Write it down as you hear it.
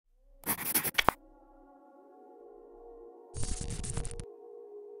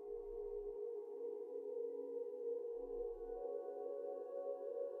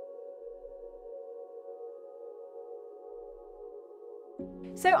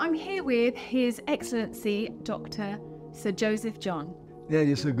So I'm here with His Excellency Dr. Sir Joseph John. Yeah,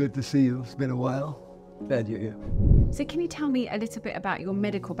 it's so good to see you. It's been a while. Glad you're here. So can you tell me a little bit about your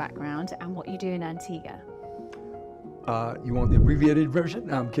medical background and what you do in Antigua? You want the abbreviated version?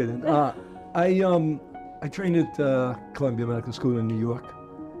 No, I'm kidding. I trained at Columbia Medical School in New York,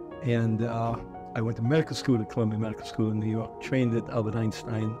 and I went to medical school at Columbia Medical School in New York, trained at Albert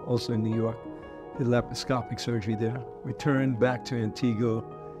Einstein, also in New York, did laparoscopic surgery there, returned back to Antigua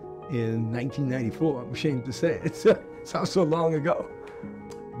in 1994. I'm ashamed to say it. It sounds so long ago.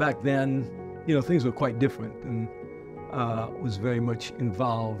 Back then, you know, things were quite different, and was very much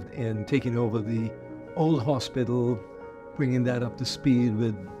involved in taking over the old hospital, bringing that up to speed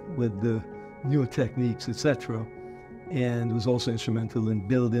with the newer techniques, etc., and was also instrumental in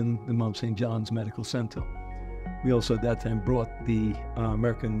building the Mount St. John's Medical Center. We also at that time brought the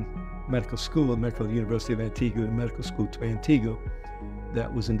American Medical School, Medical University of Antigua, Medical School to Antigua.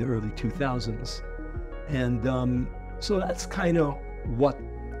 That was in the early 2000s. And so that's kind of what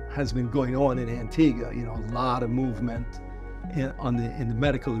has been going on in Antigua, you know, a lot of movement in the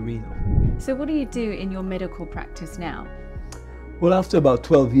medical arena. So what do you do in your medical practice now? Well, after about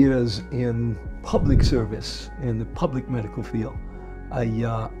 12 years in public service, in the public medical field,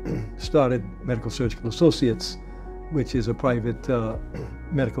 I started Medical Surgical Associates, which is a private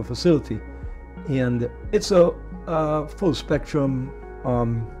medical facility. And it's a full spectrum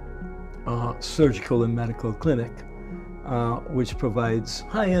surgical and medical clinic, which provides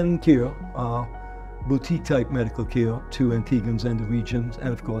high-end care, boutique-type medical care to Antiguans and the regions, and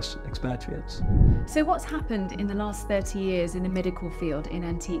of course, expatriates. So what's happened in the last 30 years in the medical field in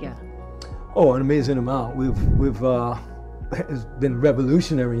Antigua? Oh, an amazing amount. It's been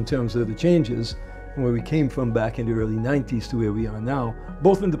revolutionary in terms of the changes from where we came from back in the early 90s to where we are now,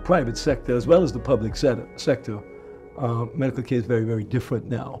 both in the private sector as well as the public sector. Medical care is very, very different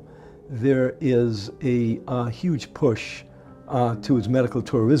now. There is a huge push towards medical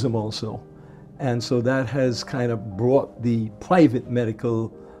tourism also. And so that has kind of brought the private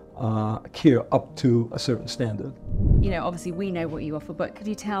medical care up to a certain standard. You know, obviously we know what you offer, but could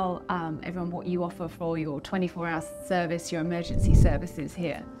you tell everyone what you offer for your 24-hour service, your emergency services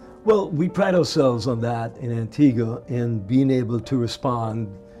here? Well, we pride ourselves on that in Antigua, in being able to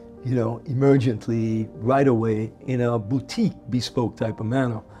respond, you know, emergently, right away, in a boutique, bespoke type of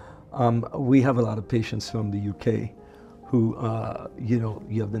manner. We have a lot of patients from the UK who, you know,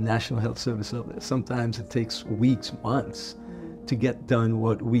 you have the National Health Service of it. Sometimes it takes weeks, months to get done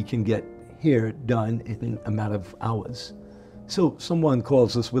what we can get here done in a matter of hours. So someone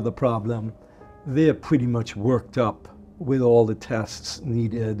calls us with a problem, they're pretty much worked up with all the tests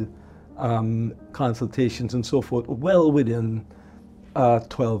needed, consultations and so forth, well within a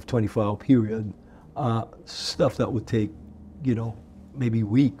 12, 24-hour period. Stuff that would take, you know, maybe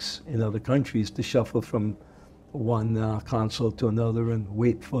weeks in other countries to shuffle from one consult to another and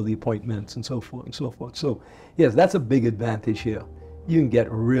wait for the appointments and so forth and so forth. So yes, that's a big advantage here. You can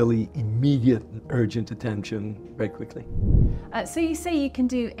get really immediate and urgent attention very quickly. So you say you can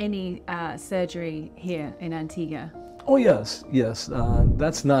do any surgery here in Antigua? Oh yes, yes.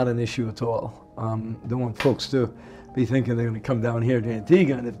 That's not an issue at all. Don't want folks to be thinking they're going to come down here to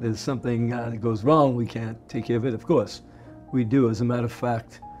Antigua and if there's something that goes wrong, we can't take care of it. Of course, we do. As a matter of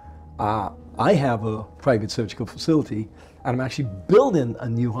fact, I have a private surgical facility, and I'm actually building a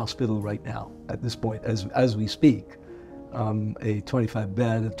new hospital right now at this point, as we speak. A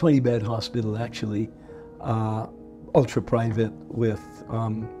 20-bed hospital actually, ultra private with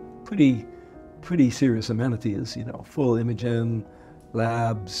pretty serious amenities, you know, full imaging,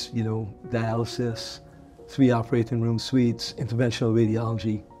 labs, you know, dialysis, 3 operating room suites, interventional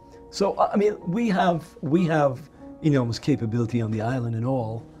radiology. So I mean, we have enormous capability on the island and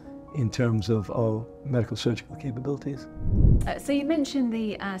all, in terms of our medical surgical capabilities. So you mentioned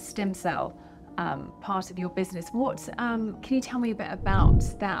the stem cell part of your business. What can you tell me a bit about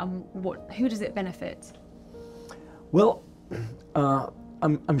that and who does it benefit? Well,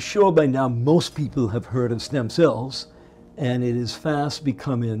 I'm sure by now most people have heard of stem cells, and it is fast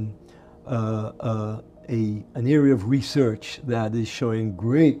becoming an area of research that is showing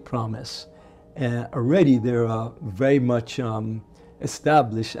great promise. And already there are very much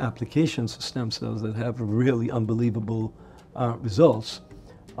established applications for stem cells that have really unbelievable results.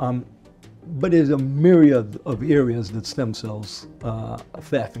 But there's a myriad of areas that stem cells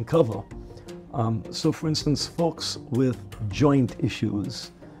affect and cover. So for instance, folks with joint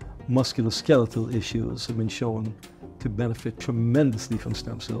issues, musculoskeletal issues have been shown to benefit tremendously from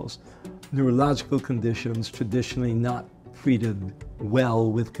stem cells. Neurological conditions traditionally not treated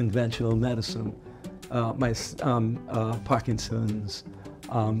well with conventional medicine Parkinson's,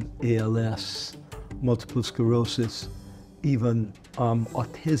 ALS, multiple sclerosis, even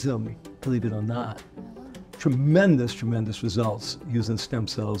autism, believe it or not. Tremendous, tremendous results using stem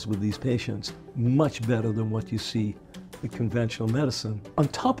cells with these patients, much better than what you see with conventional medicine. On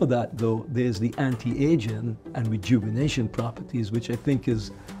top of that, though, there's the anti-aging and rejuvenation properties, which I think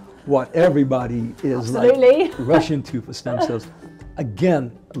is what everybody is like rushing to for stem cells.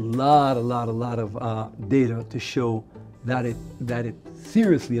 Again, a lot of data to show that it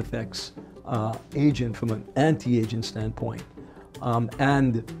seriously affects aging from an anti-aging standpoint,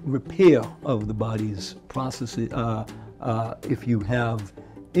 and repair of the body's processes. If you have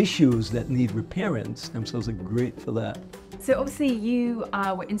issues that need repairing, stem cells are great for that. So obviously you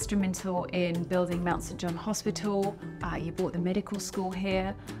were instrumental in building Mount St John Hospital, you bought the medical school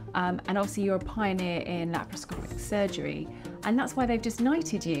here, and obviously you're a pioneer in laparoscopic surgery, and that's why they've just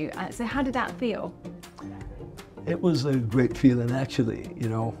knighted you. So how did that feel? It was a great feeling, actually. You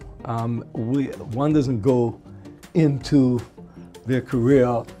know, one doesn't go into their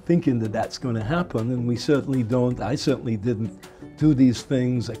career thinking that that's going to happen, and we certainly don't. I certainly didn't do these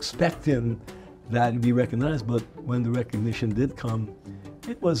things expecting that to be recognized, but when the recognition did come,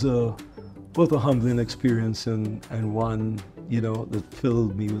 it was both a humbling experience and one, you know, that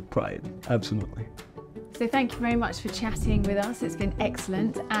filled me with pride. Absolutely. So thank you very much for chatting with us. It's been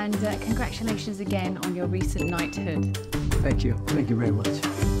excellent, and congratulations again on your recent knighthood. Thank you. Thank you very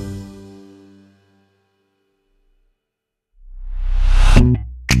much.